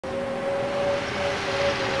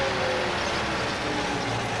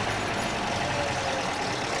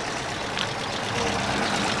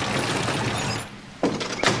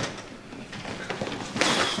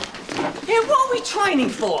we training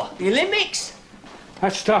for? The Olympics?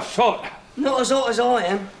 That stuff's hot. Not as hot as I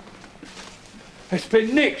am. It's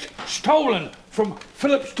been nicked, stolen from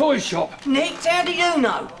Philip's toy shop. Nicked? How do you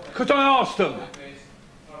know? Because I asked them. Let's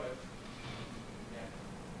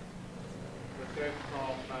go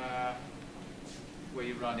from where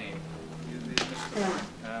you run in.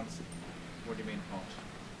 What do you mean hot?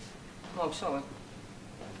 Oh, sorry.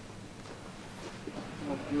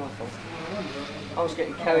 My fault. I was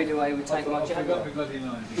getting carried away with taking my jacket off. No, you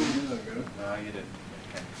didn't.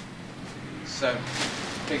 Okay. So,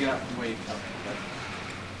 pick it up from where you come in.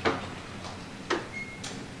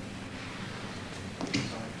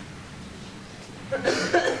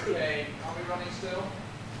 Okay, are we running still?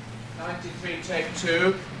 93, take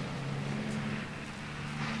 2.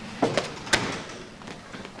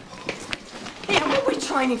 Yeah, what are we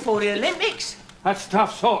training for? The Olympics? That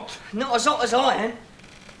stuff's hot. Not as hot as I am.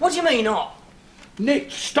 What do you mean hot?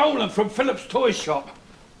 Nicked, stolen from Philip's toy shop.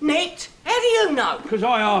 Nicked? How do you know? Because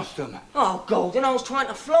I asked them. Oh, Gordon, I was trying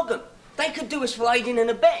to flog them. They could do us for aiding and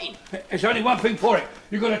abetting. There's only one thing for it.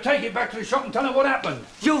 You've got to take it back to the shop and tell them what happened.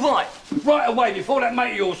 You're right. Right away, before that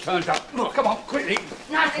mate of yours turns up. Right. Come on, quickly.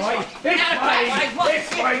 No, this way. This No, way. what?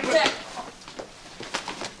 This way. Yeah.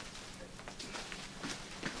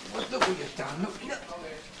 Look what you've done. Look.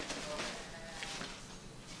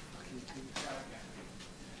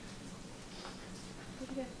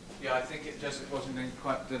 Yeah, I think it wasn't in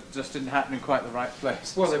quite, just didn't happen in quite the right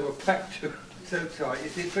place. Well, they were packed so tight.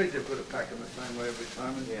 It's very difficult to pack them the same way every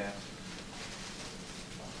time. And Yeah.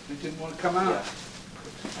 they didn't want to come out. Yeah.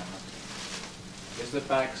 Is the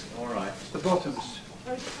bags all right? The bottoms.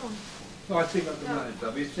 No, I think that's the money,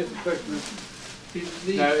 Dub. It's just a question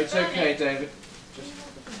of... No, it's okay, David. Just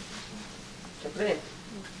Put it in.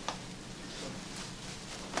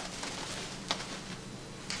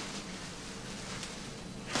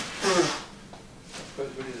 I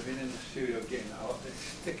suppose when he's been in the studio getting hot, they're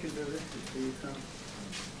sticking to this, you see, so...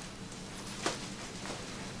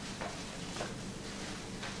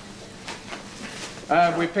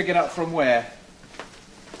 we pick it up from where?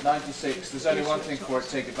 96. There's only one thing for it.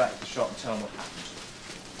 Take it back to the shop and tell them what happened.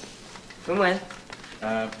 From when?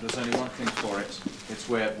 There's only one thing for it. It's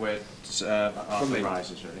where Arthur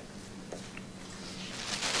rises, really.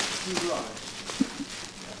 Right.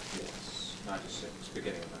 Yes, 96.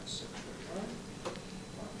 Beginning of 96.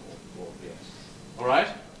 Yes. All right.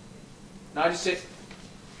 96.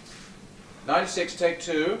 96. Take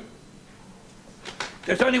 2.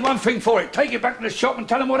 There's only one thing for it. Take it back to the shop and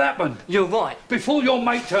tell them what happened. You're right. Before your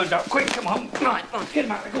mate turns up. Quick, come on. Right. Get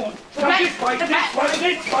him out there, go on. back, This way, the this back. way,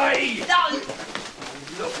 this way. No!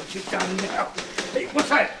 Look what you've done now. Hey, what's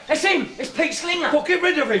that? It's him! It's Pete Slinger! Well, get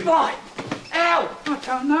rid of him. Right! Ow! I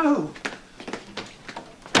don't know.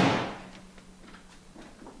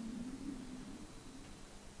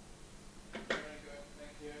 Very good.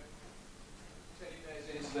 Thank you. Teddy bears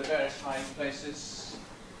into the various hiding places.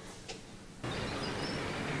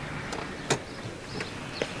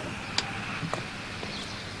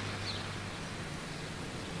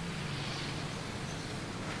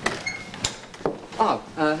 Oh,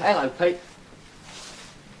 hello, Pete.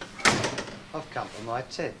 I've come for my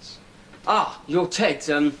Teds. Ah, your Ted,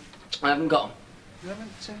 I haven't got them. You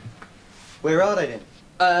haven't? Where are they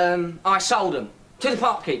then? I sold them to the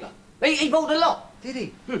park keeper. He bought a lot. Did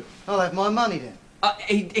he? I'll have my money then.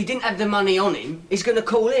 He didn't have the money on him. He's going to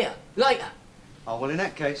call here, later. Oh, well, in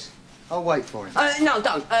that case, I'll wait for him. No,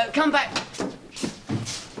 don't. Come back.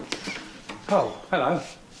 Oh, hello.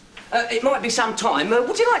 It might be some time.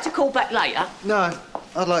 Would you like to call back later? No,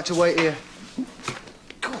 I'd like to wait here.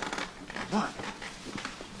 Go on. Right.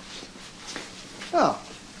 Oh,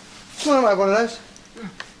 why don't I have one of those?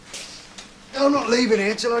 I'm not leaving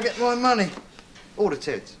here till I get my money. All the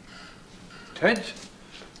Teds. Ted's?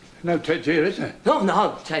 No Ted's here, is there? Oh,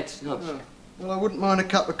 no, Ted, no. Oh. Well, I wouldn't mind a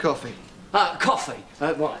cup of coffee. Coffee.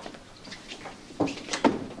 Right.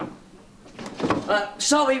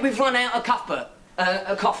 Sorry, we've run out of Cuthbert.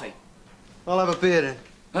 Coffee. I'll have a beer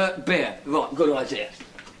then. Beer. Right, good idea.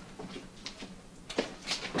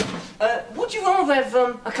 Would you rather have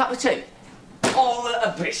a cup of tea? Or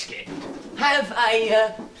a biscuit? Have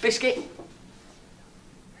a biscuit?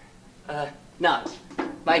 No,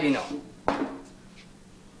 maybe not.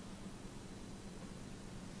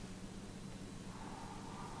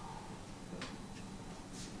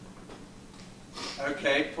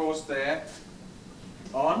 Okay, pause there.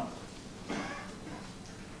 On.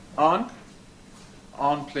 On.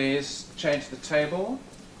 On, please. Change the table.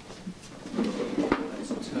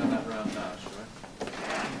 Let's turn that round now, shall we?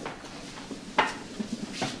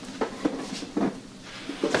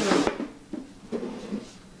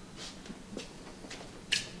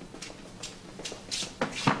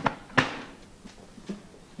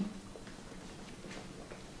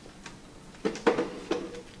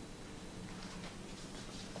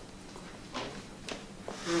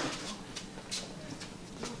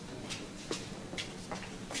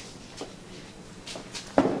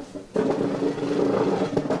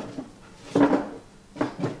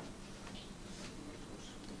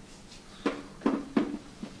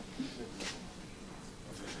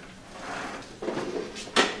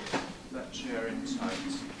 chair in tight.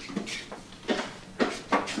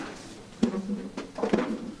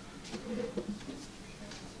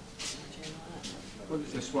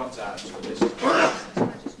 This one's out, so this is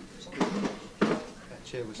That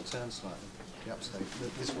chair was turned slightly. The upstate.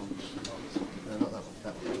 This one. No, not that one.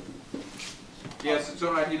 That one. Yes, it's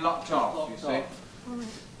already locked off, you see.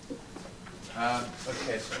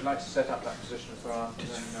 Okay, so I'd like to set up that position for our...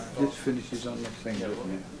 This finishes on the thing,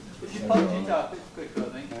 doesn't it? If you punch it up, it's quicker,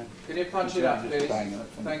 I think. Can you punch it up, Just please? bang up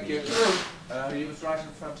from Thank the- you. He was right in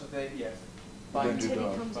front of the... Yeah. Don't Fine. do Until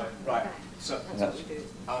that. he comes Right, up the right. back. So, That's what we do.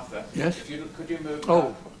 Arthur, Yes? if you could you move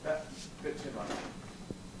Oh. that bit too much?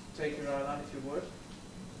 Take your eye line if you would.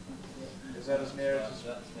 Is that as near as...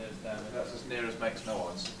 That's as near as makes no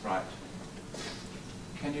odds. Right.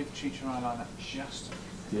 Can you cheat your eye line up just...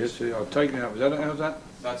 Yes, see, I've taken it out. Was that how's that?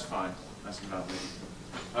 That's fine. That's lovely.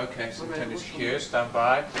 Okay, so continue to cue. Stand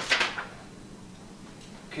by.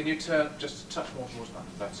 Can you turn just a touch more towards that?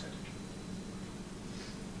 That's it.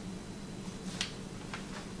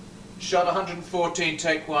 Shot 114,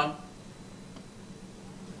 take one.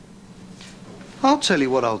 I'll tell you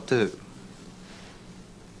what I'll do.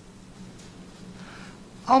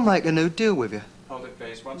 I'll make a new deal with you. Hold it,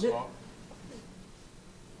 please. Once more.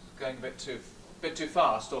 It's going a bit too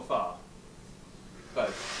fast or far?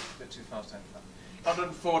 Both. A bit too fast and far.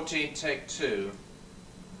 114, take two.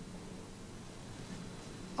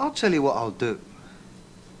 I'll tell you what I'll do.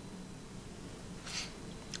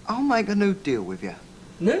 I'll make a new deal with you.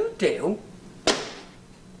 New deal?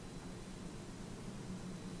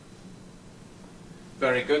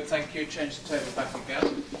 Very good, thank you. Change the table back again.